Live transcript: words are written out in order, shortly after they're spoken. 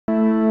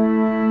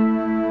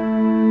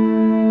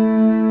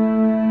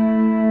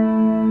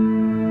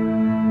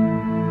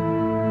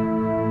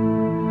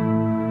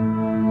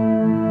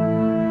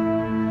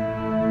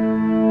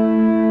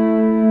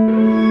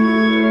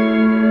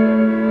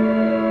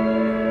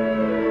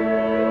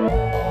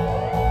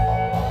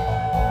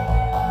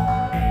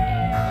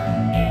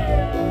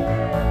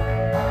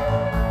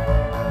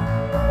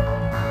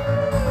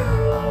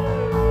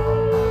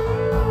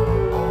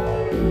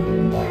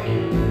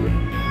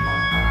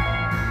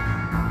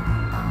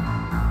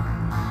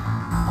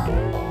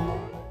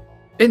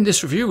In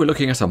this review we're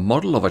looking at a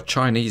model of a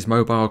Chinese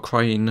mobile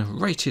crane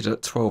rated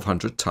at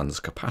 1200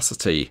 tonnes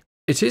capacity.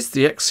 It is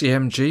the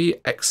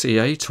XCMG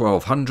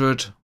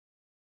XCA1200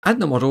 and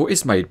the model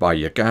is made by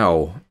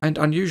Yagao, and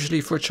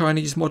unusually for a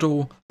Chinese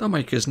model, the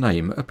maker's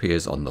name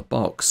appears on the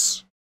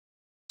box.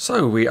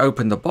 So we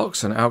open the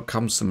box and out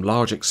comes some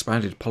large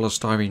expanded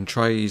polystyrene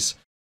trays,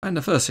 and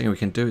the first thing we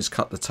can do is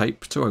cut the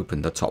tape to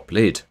open the top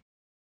lid.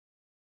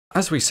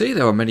 As we see,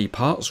 there are many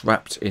parts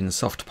wrapped in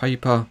soft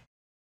paper,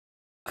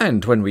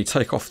 and when we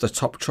take off the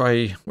top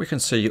tray we can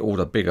see all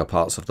the bigger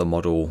parts of the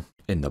model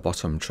in the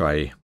bottom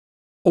tray.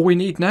 All we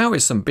need now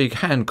is some big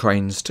hand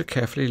cranes to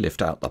carefully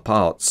lift out the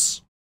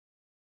parts.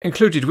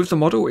 Included with the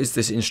model is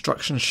this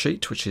instruction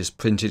sheet, which is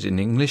printed in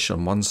English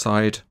on one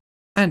side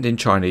and in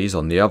Chinese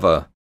on the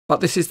other. But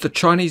this is the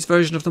Chinese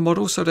version of the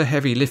model, so the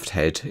heavy lift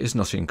head is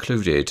not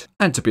included,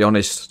 and to be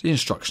honest, the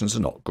instructions are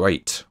not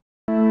great.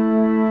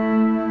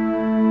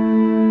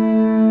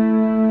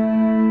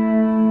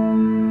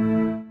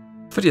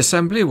 For the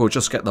assembly we'll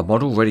just get the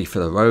model ready for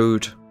the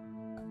road,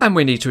 and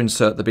we need to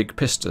insert the big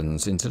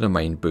pistons into the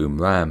main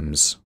boom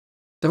rams.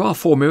 There are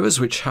 4 mirrors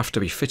which have to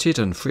be fitted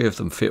and 3 of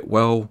them fit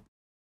well,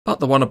 but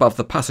the one above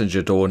the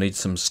passenger door needs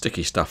some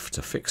sticky stuff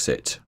to fix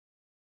it.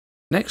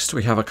 Next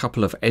we have a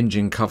couple of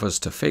engine covers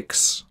to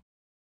fix,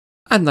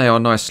 and they are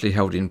nicely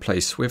held in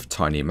place with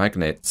tiny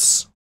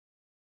magnets.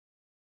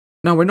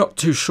 Now we're not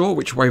too sure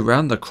which way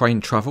round the crane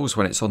travels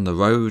when it's on the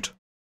road,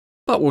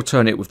 but we'll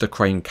turn it with the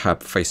crane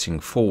cab facing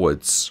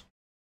forwards.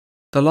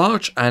 The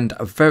large and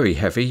very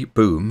heavy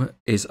boom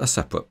is a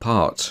separate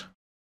part,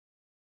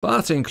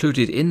 but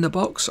included in the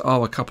box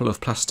are a couple of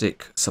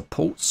plastic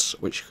supports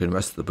which you can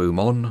rest the boom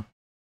on,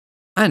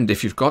 and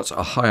if you've got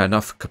a high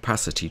enough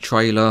capacity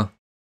trailer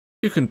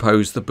you can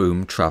pose the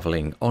boom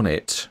travelling on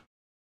it,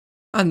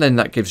 and then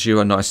that gives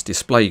you a nice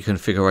display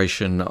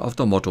configuration of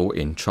the model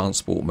in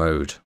transport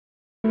mode.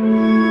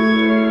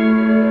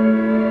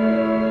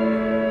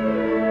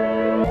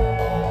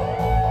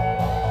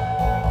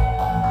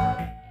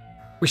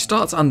 We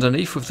start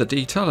underneath with the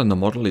detail, and the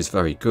model is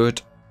very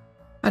good,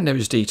 and there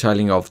is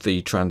detailing of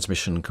the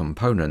transmission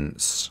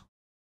components.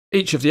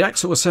 Each of the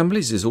axle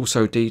assemblies is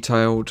also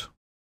detailed,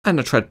 and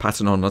the tread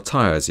pattern on the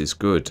tyres is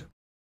good.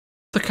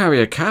 The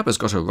carrier cab has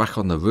got a rack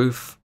on the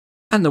roof,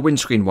 and the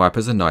windscreen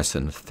wipers are nice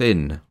and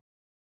thin.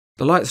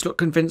 The lights look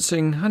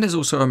convincing, and there's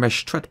also a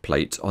mesh tread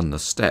plate on the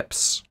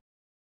steps.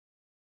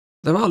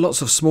 There are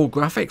lots of small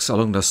graphics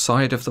along the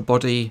side of the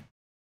body,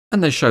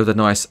 and they show the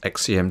nice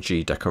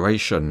XCMG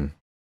decoration.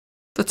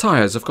 The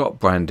tyres have got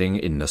branding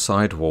in the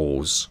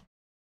sidewalls.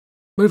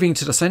 Moving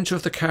to the centre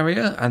of the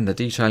carrier, and the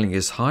detailing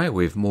is high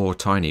with more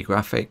tiny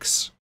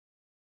graphics,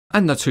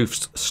 and the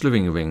toothed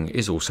slewing ring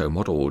is also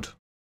modelled.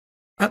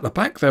 At the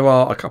back there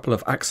are a couple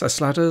of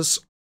access ladders,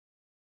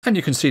 and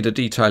you can see the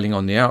detailing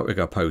on the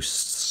outrigger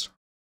posts,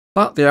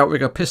 but the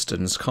outrigger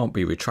pistons can't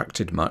be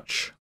retracted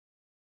much.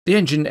 The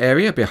engine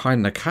area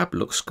behind the cab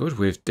looks good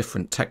with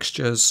different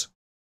textures,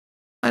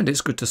 and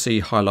it's good to see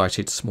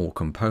highlighted small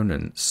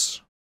components.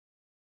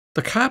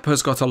 The cab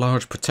has got a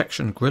large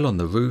protection grille on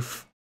the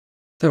roof.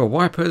 There are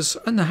wipers,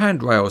 and the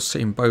handrails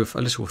seem both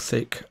a little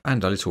thick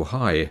and a little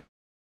high.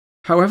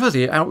 However,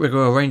 the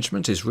outrigger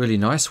arrangement is really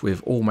nice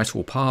with all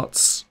metal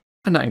parts,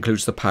 and that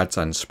includes the pads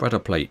and spreader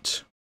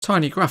plate.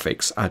 Tiny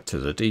graphics add to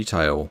the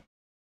detail.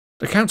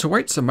 The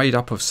counterweights are made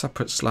up of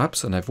separate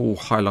slabs and they've all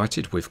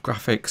highlighted with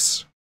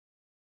graphics.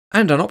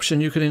 And an option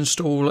you can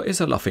install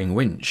is a luffing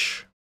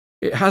winch.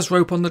 It has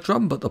rope on the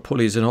drum, but the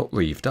pulleys are not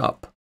reeved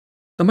up.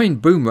 The main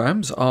boom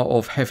rams are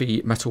of heavy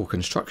metal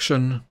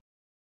construction,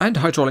 and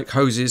hydraulic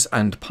hoses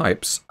and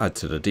pipes add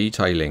to the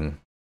detailing.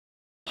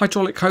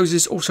 Hydraulic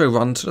hoses also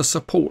run to the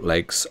support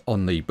legs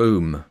on the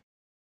boom.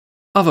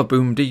 Other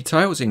boom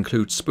details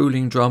include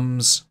spooling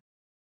drums,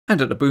 and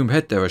at the boom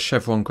head there are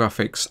chevron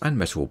graphics and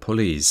metal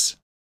pulleys.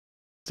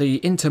 The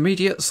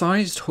intermediate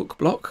sized hook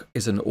block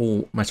is an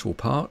all metal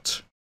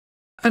part,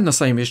 and the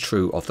same is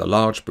true of the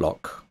large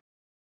block.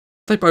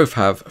 They both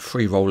have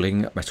free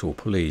rolling metal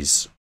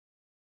pulleys.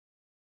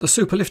 The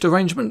superlift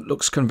arrangement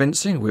looks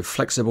convincing with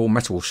flexible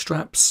metal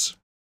straps,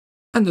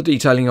 and the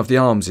detailing of the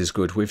arms is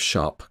good with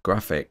sharp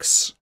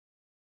graphics.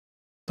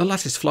 The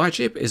lattice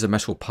flyjib is a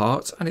metal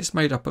part, and it's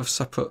made up of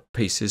separate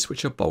pieces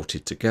which are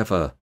bolted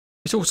together.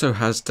 It also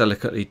has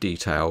delicately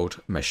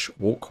detailed mesh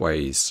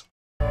walkways.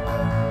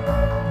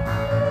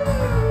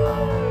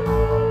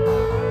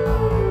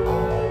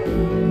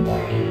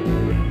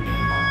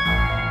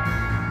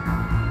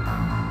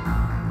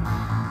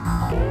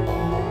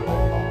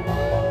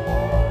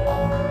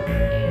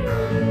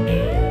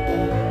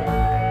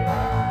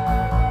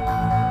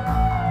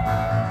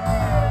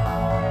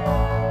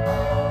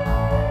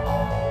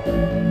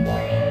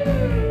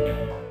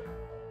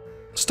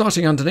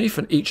 Starting underneath,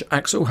 and each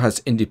axle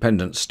has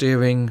independent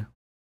steering,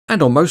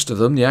 and on most of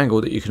them the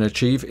angle that you can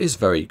achieve is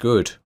very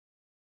good.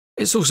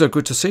 It's also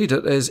good to see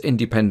that there's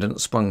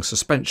independent sprung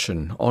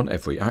suspension on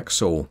every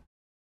axle.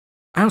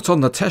 Out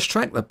on the test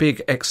track the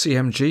big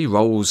XCMG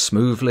rolls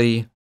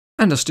smoothly,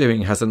 and the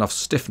steering has enough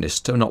stiffness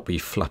to not be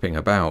flapping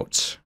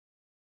about.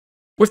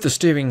 With the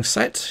steering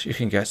set, you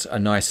can get a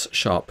nice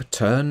sharp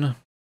turn.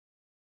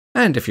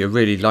 And if you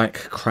really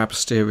like crab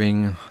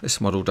steering,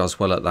 this model does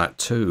well at that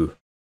too.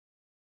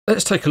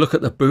 Let's take a look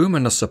at the boom,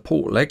 and the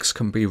support legs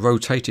can be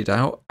rotated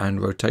out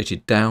and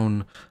rotated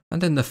down,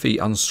 and then the feet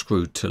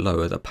unscrewed to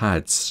lower the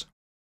pads.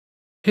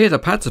 Here the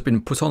pads have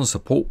been put on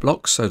support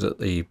blocks so that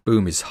the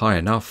boom is high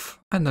enough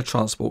and the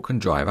transport can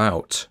drive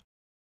out.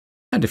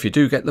 And if you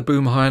do get the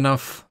boom high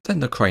enough, then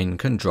the crane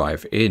can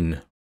drive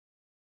in.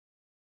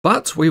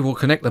 But we will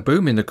connect the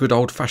boom in the good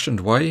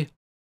old-fashioned way,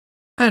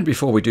 and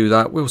before we do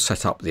that we'll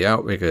set up the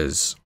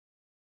outriggers.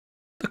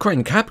 The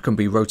crane cab can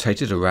be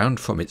rotated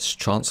around from its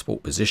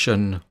transport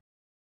position,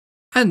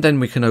 and then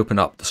we can open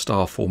up the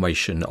star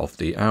formation of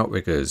the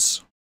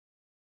outriggers.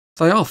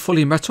 They are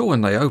fully metal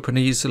and they open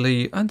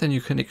easily, and then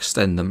you can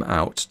extend them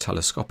out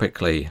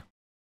telescopically.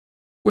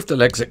 With the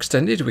legs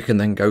extended, we can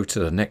then go to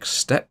the next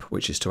step,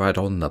 which is to add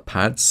on the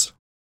pads,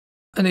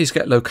 and these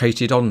get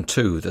located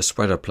onto the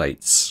spreader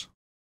plates.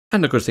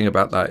 And the good thing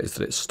about that is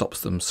that it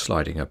stops them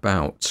sliding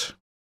about.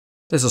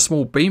 There's a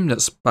small beam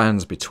that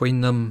spans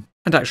between them,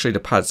 and actually the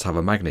pads have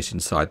a magnet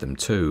inside them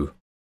too.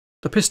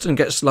 The piston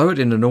gets lowered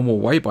in the normal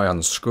way by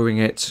unscrewing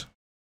it,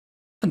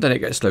 and then it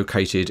gets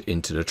located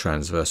into the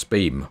transverse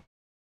beam.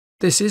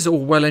 This is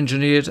all well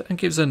engineered and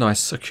gives a nice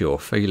secure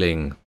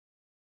feeling.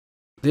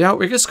 The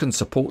outriggers can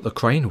support the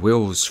crane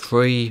wheels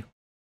free,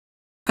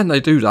 and they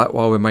do that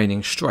while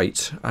remaining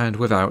straight and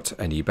without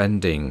any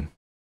bending.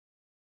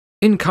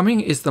 Incoming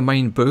is the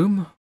main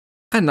boom,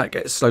 and that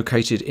gets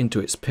located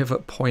into its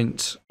pivot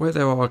point where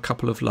there are a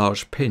couple of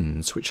large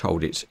pins which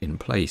hold it in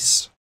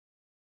place.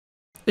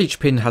 Each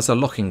pin has a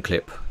locking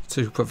clip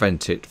to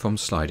prevent it from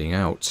sliding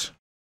out.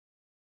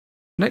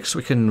 Next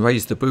we can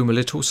raise the boom a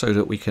little so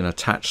that we can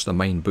attach the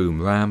main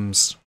boom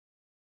rams,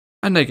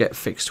 and they get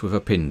fixed with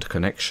a pinned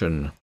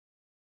connection.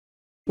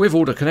 With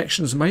all the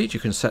connections made,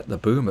 you can set the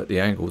boom at the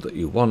angle that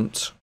you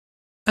want,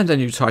 and then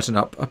you tighten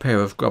up a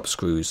pair of grub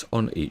screws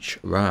on each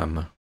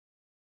ram.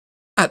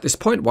 At this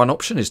point, one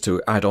option is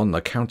to add on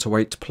the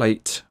counterweight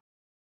plate,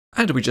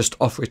 and we just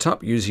offer it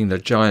up using the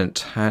giant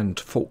hand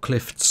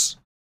forklifts,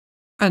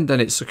 and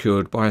then it's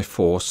secured by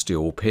 4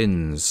 steel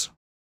pins.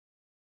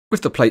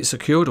 With the plate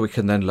secured, we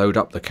can then load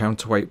up the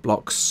counterweight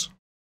blocks,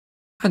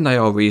 and they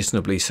are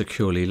reasonably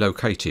securely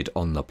located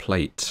on the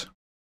plate.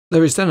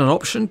 There is then an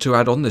option to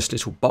add on this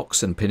little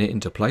box and pin it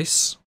into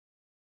place.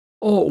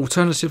 Or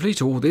alternatively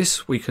to all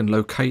this, we can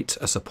locate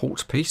a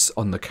support piece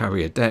on the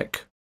carrier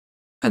deck,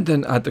 and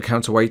then add the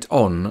counterweight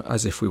on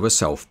as if we were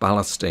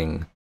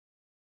self-ballasting.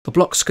 The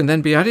blocks can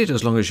then be added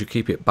as long as you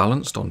keep it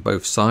balanced on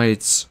both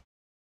sides.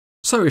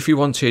 So if you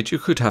wanted, you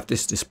could have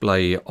this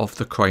display of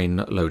the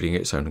crane loading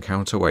its own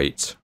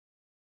counterweight.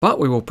 But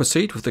we will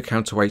proceed with the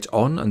counterweight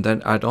on and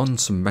then add on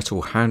some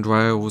metal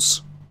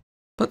handrails,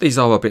 but these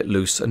are a bit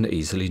loose and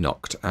easily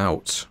knocked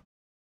out.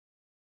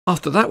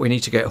 After that we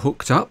need to get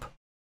hooked up,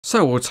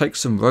 so we'll take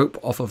some rope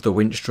off of the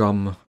winch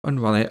drum and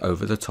run it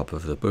over the top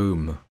of the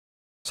boom.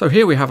 So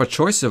here we have a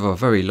choice of a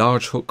very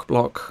large hook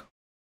block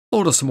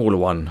or the smaller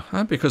one,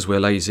 and because we're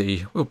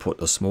lazy we'll put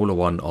the smaller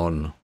one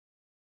on.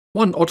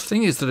 One odd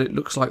thing is that it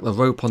looks like the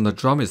rope on the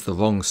drum is the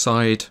wrong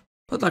side,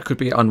 but that could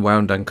be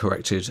unwound and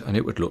corrected and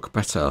it would look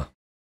better.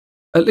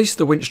 At least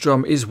the winch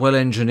drum is well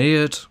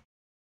engineered.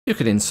 You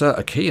can insert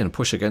a key and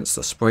push against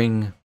the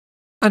spring,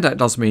 and that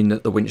does mean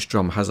that the winch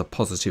drum has a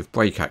positive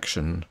brake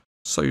action,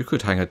 so you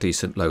could hang a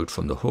decent load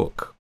from the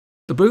hook.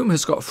 The boom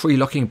has got 3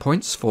 locking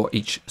points for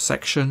each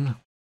section,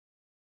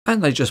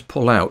 and they just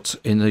pull out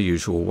in the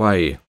usual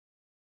way.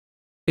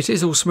 It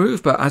is all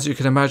smooth, but as you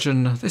can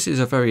imagine, this is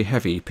a very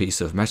heavy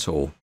piece of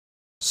metal.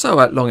 So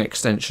at long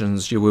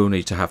extensions you will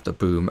need to have the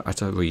boom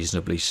at a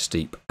reasonably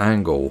steep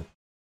angle.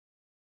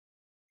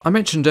 I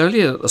mentioned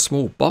earlier that the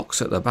small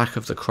box at the back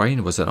of the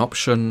crane was an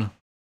option,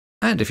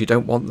 and if you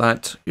don't want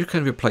that, you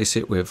can replace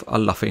it with a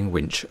luffing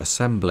winch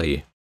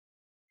assembly.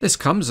 This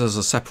comes as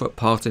a separate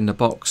part in the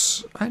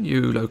box, and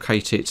you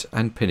locate it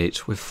and pin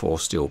it with 4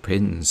 steel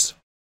pins.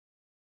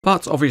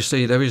 But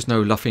obviously there is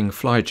no luffing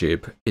fly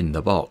jib in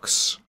the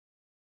box.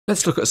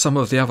 Let's look at some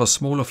of the other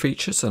smaller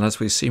features, and as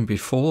we've seen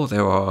before,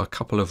 there are a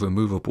couple of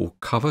removable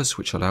covers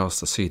which allow us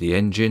to see the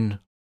engine.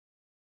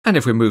 And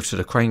if we move to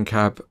the crane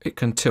cab, it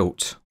can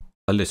tilt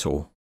a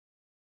little.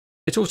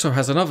 It also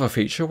has another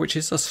feature, which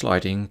is a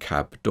sliding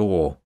cab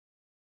door.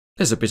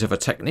 There's a bit of a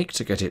technique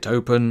to get it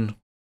open,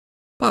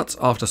 but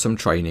after some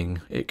training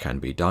it can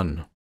be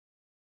done.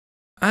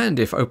 And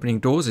if opening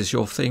doors is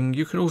your thing,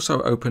 you can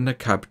also open the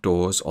cab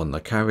doors on the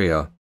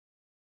carrier.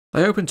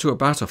 They open to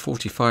about a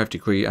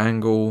 45-degree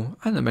angle,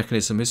 and the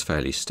mechanism is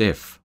fairly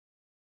stiff.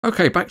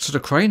 Okay, back to the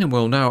crane, and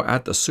we'll now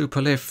add the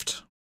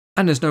superlift.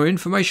 And there's no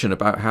information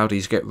about how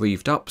these get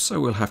reeved up, so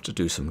we'll have to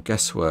do some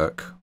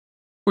guesswork.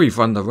 We've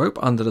run the rope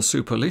under the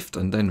superlift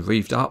and then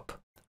reeved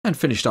up, and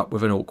finished up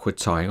with an awkward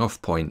tying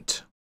off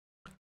point.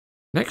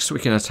 Next we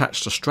can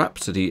attach the strap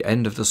to the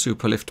end of the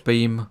superlift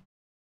beam,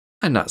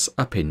 and that's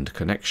a pinned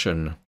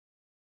connection.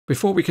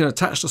 Before we can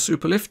attach the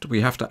superlift,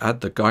 we have to add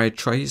the guide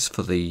trays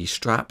for the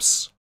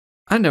straps,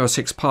 and there are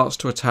 6 parts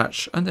to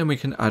attach, and then we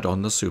can add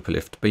on the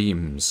superlift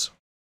beams.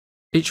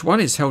 Each one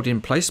is held in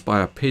place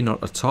by a pin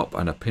at the top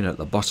and a pin at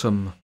the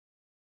bottom,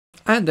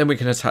 and then we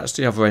can attach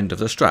the other end of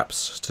the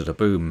straps to the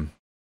boom.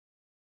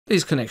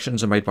 These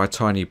connections are made by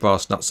tiny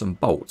brass nuts and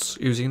bolts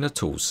using the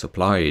tools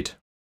supplied.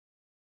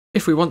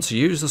 If we want to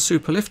use the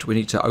superlift, we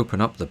need to open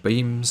up the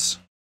beams,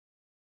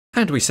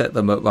 and we set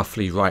them at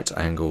roughly right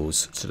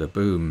angles to the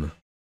boom.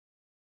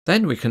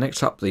 Then we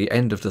connect up the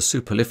end of the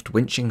superlift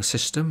winching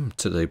system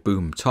to the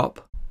boom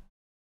top,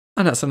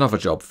 and that's another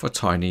job for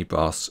tiny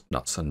brass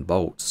nuts and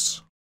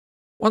bolts.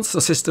 Once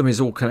the system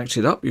is all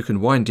connected up, you can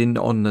wind in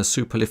on the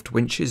superlift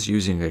winches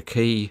using a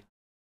key,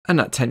 and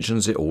that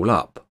tensions it all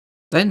up.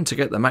 Then, to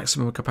get the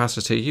maximum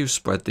capacity, you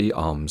spread the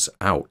arms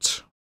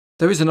out.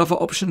 There is another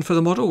option for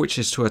the model, which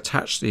is to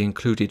attach the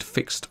included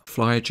fixed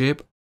fly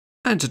jib,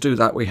 and to do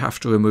that we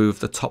have to remove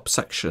the top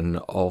section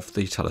of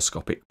the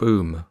telescopic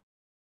boom.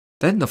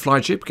 Then the fly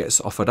jib gets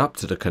offered up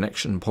to the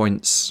connection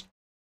points,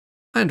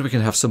 and we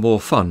can have some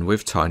more fun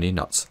with tiny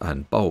nuts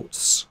and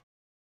bolts.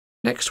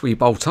 Next we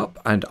bolt up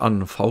and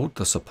unfold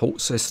the support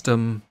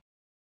system,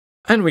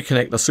 and we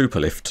connect the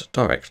superlift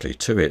directly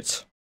to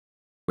it.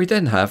 We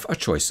then have a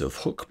choice of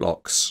hook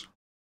blocks.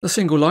 The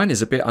single line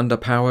is a bit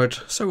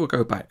underpowered, so we'll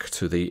go back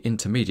to the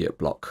intermediate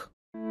block.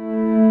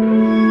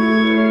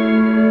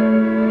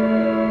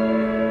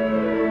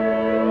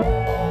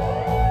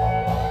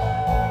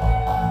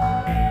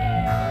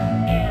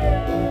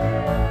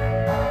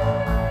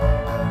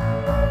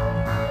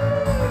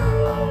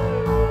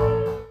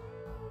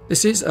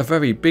 This is a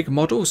very big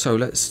model, so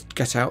let's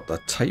get out the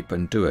tape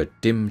and do a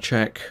dim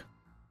check.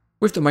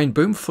 With the main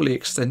boom fully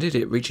extended,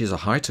 it reaches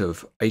a height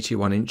of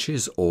 81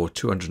 inches or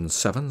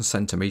 207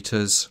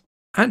 centimeters,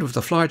 and with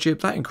the fly jib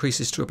that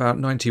increases to about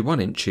 91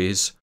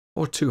 inches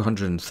or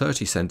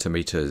 230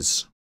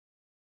 centimeters.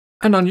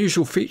 An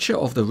unusual feature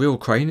of the real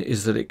crane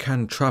is that it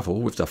can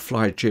travel with the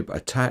fly jib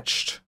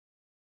attached,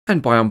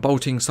 and by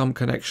unbolting some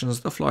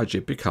connections the fly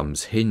jib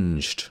becomes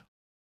hinged.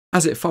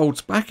 As it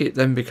folds back, it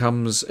then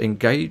becomes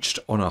engaged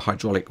on a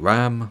hydraulic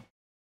ram,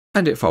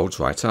 and it folds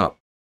right up.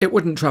 It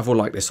wouldn't travel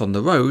like this on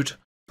the road,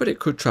 but it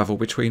could travel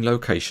between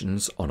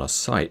locations on a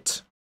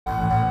site.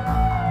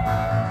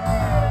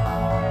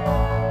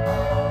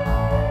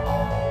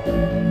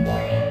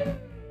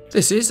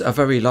 This is a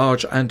very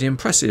large and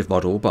impressive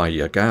model by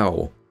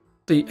Yagao.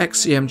 The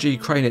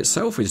XCMG crane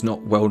itself is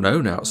not well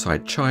known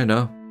outside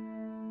China,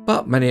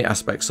 but many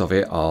aspects of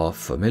it are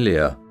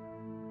familiar.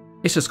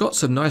 It has got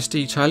some nice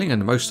detailing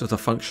and most of the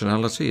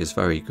functionality is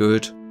very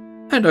good,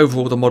 and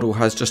overall the model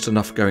has just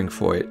enough going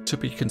for it to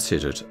be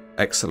considered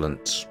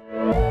excellent.